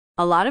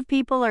A lot of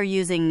people are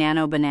using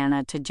Nano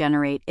Banana to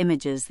generate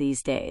images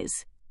these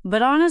days.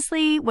 But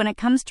honestly, when it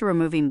comes to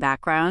removing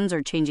backgrounds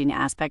or changing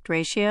aspect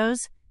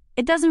ratios,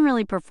 it doesn't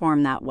really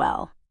perform that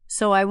well.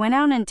 So I went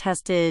out and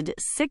tested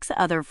 6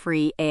 other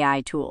free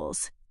AI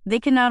tools. They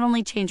can not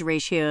only change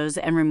ratios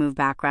and remove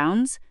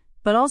backgrounds,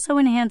 but also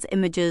enhance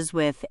images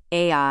with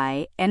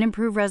AI and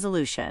improve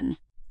resolution.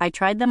 I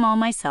tried them all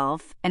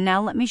myself, and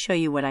now let me show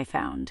you what I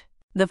found.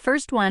 The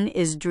first one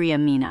is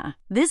Dreamina.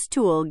 This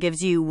tool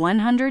gives you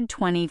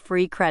 120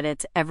 free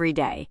credits every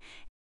day.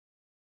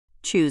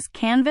 Choose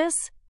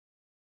Canvas,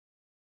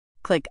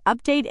 click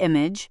Update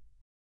Image,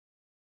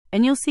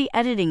 and you'll see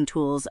editing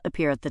tools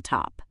appear at the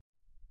top.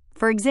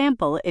 For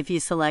example, if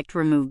you select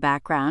Remove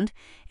Background,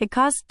 it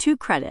costs 2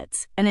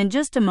 credits, and in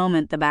just a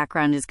moment the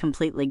background is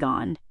completely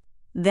gone.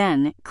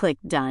 Then click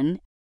Done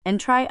and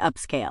try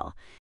Upscale.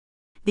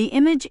 The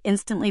image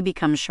instantly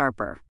becomes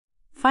sharper.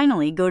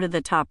 Finally, go to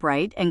the top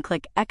right and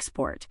click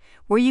Export,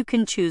 where you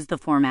can choose the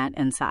format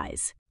and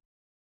size.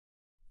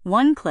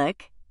 One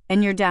click,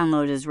 and your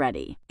download is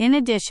ready. In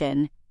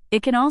addition,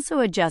 it can also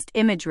adjust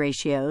image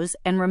ratios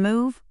and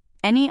remove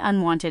any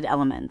unwanted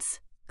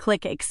elements.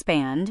 Click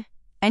Expand,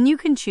 and you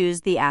can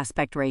choose the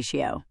aspect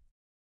ratio.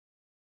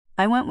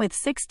 I went with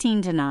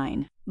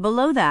 16:9.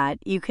 Below that,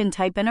 you can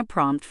type in a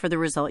prompt for the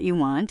result you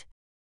want,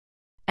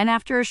 and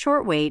after a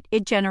short wait,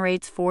 it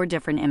generates 4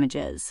 different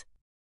images.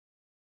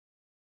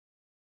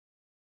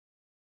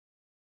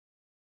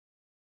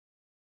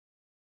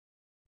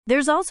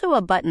 There's also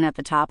a button at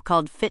the top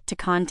called Fit to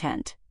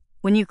Content.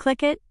 When you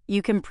click it,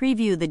 you can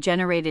preview the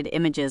generated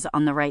images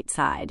on the right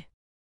side.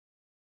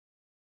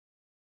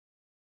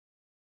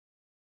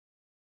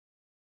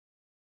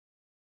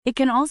 It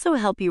can also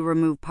help you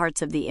remove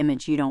parts of the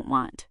image you don't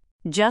want.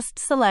 Just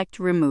select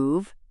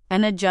Remove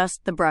and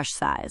adjust the brush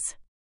size.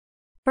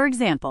 For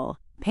example,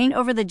 paint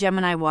over the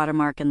Gemini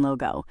watermark and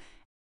logo.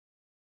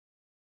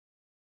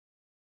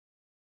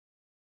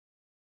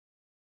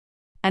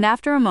 And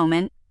after a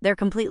moment, they're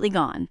completely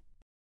gone.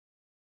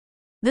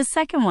 The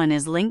second one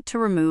is linked to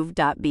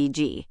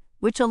Remove.bg,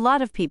 which a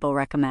lot of people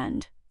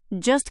recommend.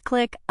 Just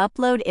click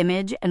Upload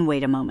Image and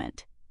wait a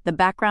moment. The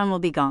background will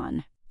be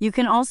gone. You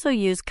can also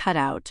use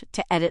Cutout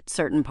to edit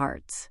certain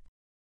parts.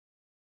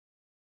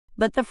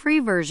 But the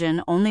free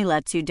version only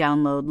lets you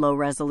download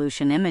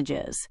low-resolution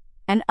images,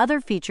 and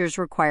other features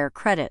require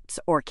credits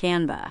or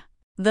Canva.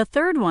 The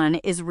third one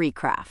is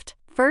Recraft.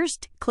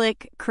 First,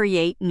 click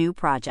Create New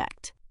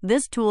Project.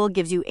 This tool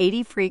gives you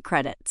 80 free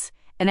credits,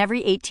 and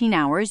every 18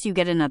 hours you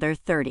get another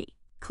 30.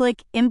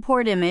 Click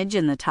Import Image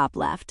in the top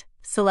left,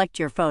 select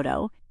your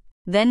photo,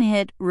 then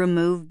hit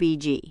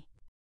Remove.bg.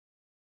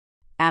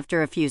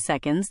 After a few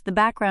seconds, the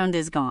background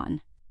is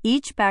gone.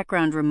 Each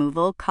background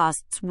removal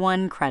costs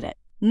 1 credit.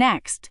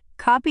 Next,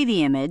 copy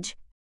the image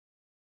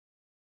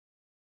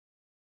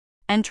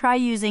and try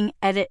using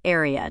Edit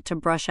Area to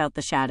brush out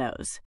the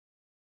shadows.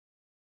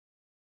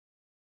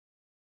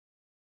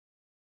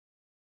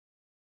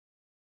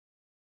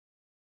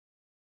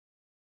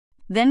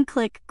 Then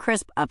click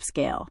Crisp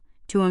Upscale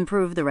to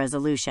improve the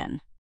resolution.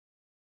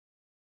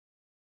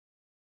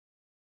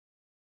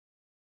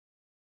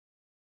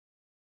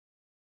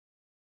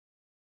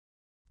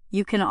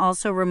 You can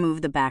also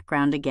remove the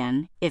background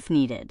again if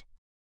needed.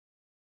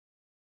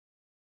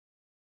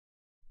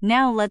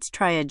 Now let's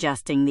try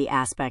adjusting the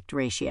aspect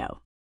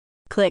ratio.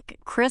 Click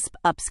Crisp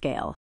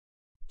Upscale.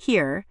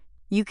 Here,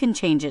 you can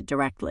change it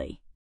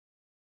directly.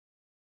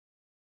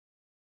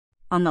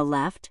 On the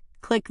left,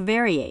 click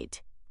Variate,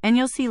 and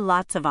you'll see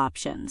lots of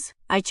options.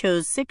 I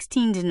chose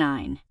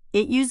 16:9.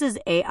 It uses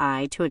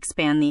AI to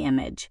expand the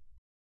image,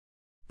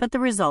 but the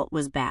result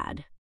was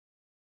bad.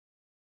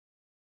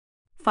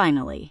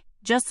 Finally,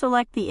 just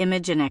select the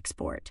image and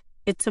export.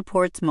 It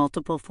supports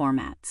multiple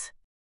formats.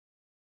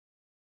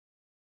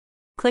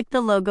 Click the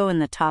logo in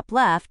the top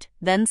left,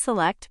 then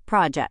select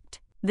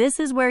Project. This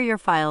is where your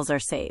files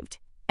are saved,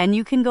 and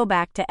you can go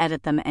back to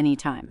edit them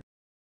anytime.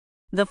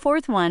 The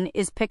fourth one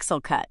is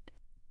Pixelcut.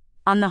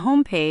 On the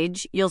home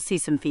page, you'll see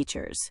some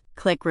features.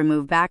 Click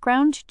Remove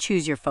Background,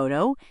 choose your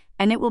photo,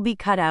 and it will be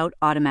cut out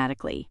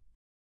automatically.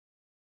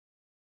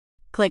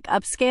 Click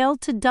Upscale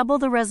to double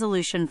the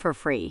resolution for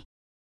free.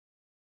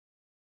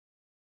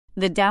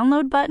 The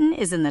download button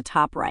is in the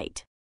top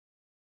right.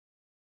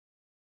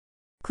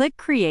 Click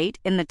Create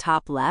in the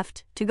top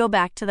left to go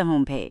back to the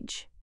home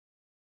page.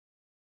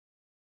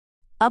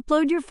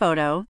 Upload your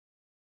photo,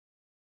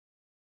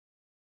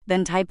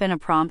 then type in a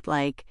prompt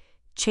like,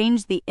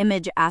 change the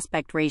image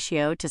aspect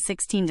ratio to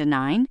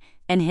 16:9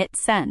 and hit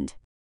Send.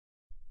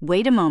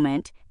 Wait a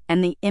moment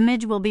and the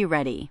image will be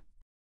ready.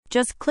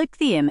 Just click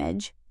the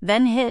image,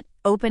 then hit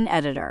Open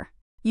Editor.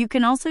 You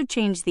can also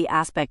change the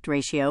aspect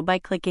ratio by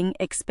clicking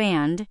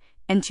Expand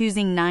and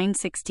choosing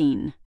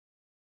 9:16.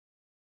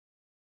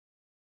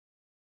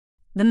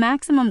 The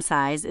maximum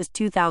size is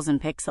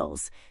 2000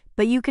 pixels,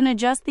 but you can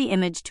adjust the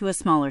image to a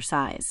smaller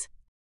size.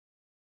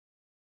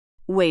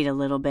 Wait a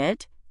little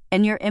bit,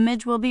 and your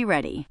image will be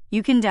ready.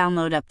 You can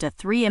download up to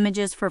 3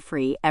 images for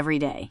free every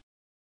day.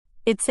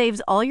 It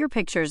saves all your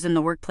pictures in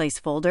the Workplace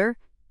folder,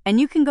 and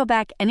you can go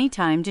back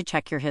anytime to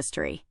check your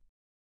history.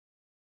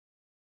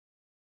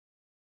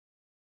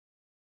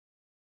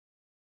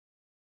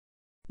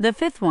 The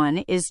fifth one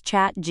is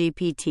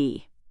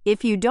ChatGPT.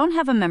 If you don't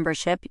have a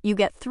membership, you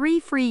get 3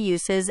 free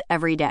uses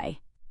every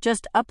day.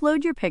 Just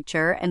upload your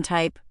picture and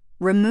type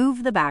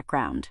 "remove the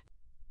background."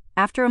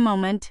 After a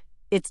moment,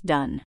 it's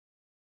done.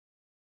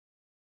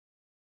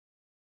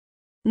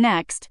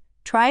 Next,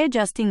 try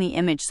adjusting the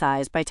image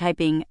size by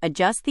typing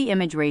 "adjust the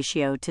image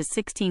ratio to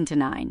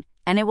 16:9,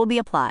 and it will be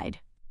applied.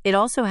 It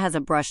also has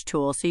a brush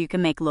tool so you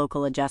can make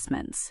local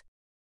adjustments.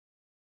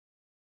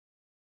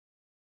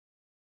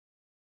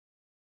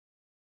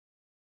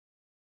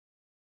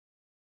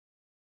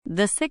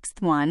 The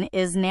sixth one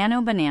is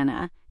Nano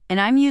Banana, and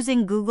I'm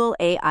using Google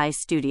AI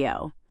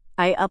Studio.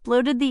 I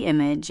uploaded the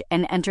image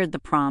and entered the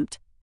prompt.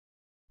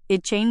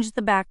 It changed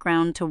the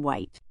background to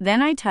white.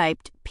 Then I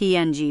typed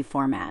PNG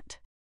format.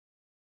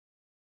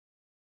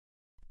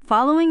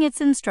 Following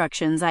its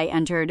instructions, I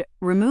entered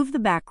 "remove the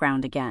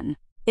background" again.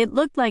 It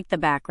looked like the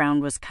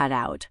background was cut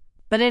out,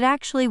 but it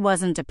actually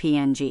wasn't a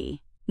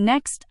PNG.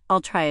 Next,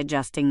 I'll try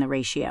adjusting the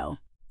ratio.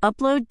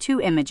 Upload 2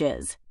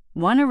 images,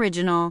 one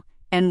original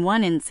and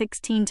one in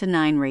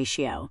 16:9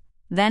 ratio,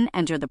 then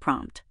enter the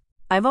prompt.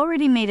 I've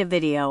already made a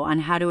video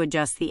on how to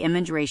adjust the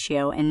image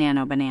ratio in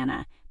Nano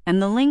Banana,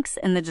 and the link's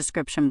in the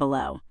description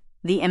below.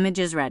 The image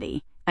is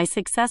ready. I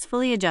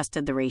successfully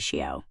adjusted the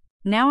ratio.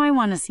 Now I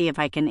want to see if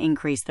I can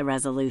increase the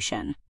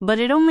resolution, but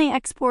it only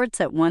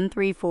exports at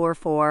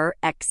 1344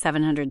 x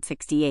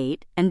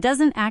 768 and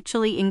doesn't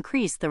actually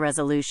increase the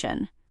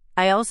resolution.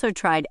 I also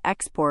tried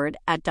export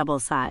at double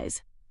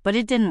size, but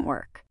it didn't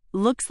work.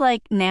 Looks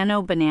like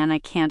Nano Banana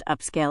can't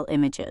upscale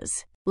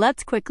images.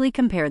 Let's quickly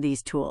compare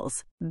these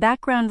tools.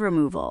 Background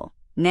removal.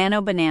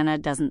 Nano Banana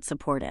doesn't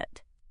support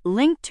it.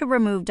 Link to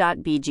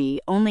Remove.bg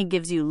only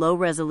gives you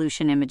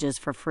low-resolution images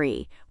for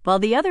free, while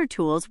the other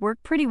tools work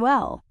pretty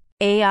well.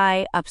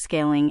 AI,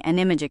 upscaling, and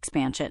image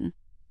expansion.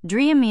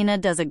 Dreamina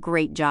does a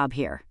great job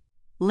here.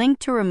 Link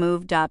to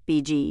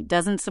Remove.bg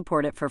doesn't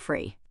support it for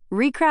free.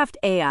 Recraft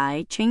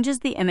AI changes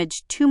the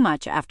image too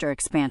much after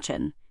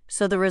expansion,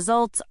 so the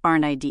results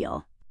aren't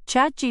ideal.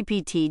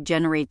 ChatGPT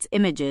generates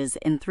images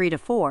in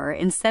 3:4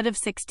 instead of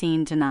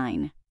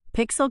 16:9.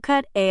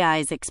 Pixelcut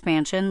AI's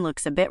expansion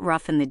looks a bit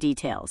rough in the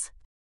details.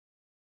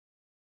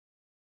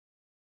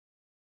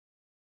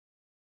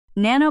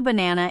 Nano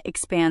Banana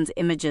expands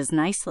images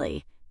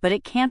nicely, but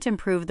it can't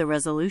improve the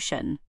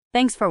resolution.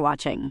 Thanks for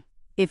watching.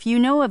 If you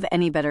know of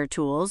any better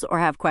tools or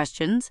have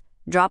questions,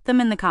 drop them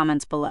in the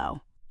comments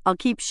below.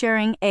 I'll keep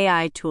sharing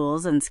AI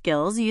tools and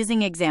skills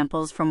using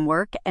examples from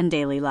work and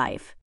daily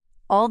life.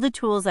 All the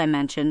tools I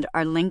mentioned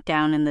are linked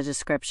down in the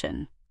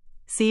description.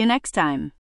 See you next time.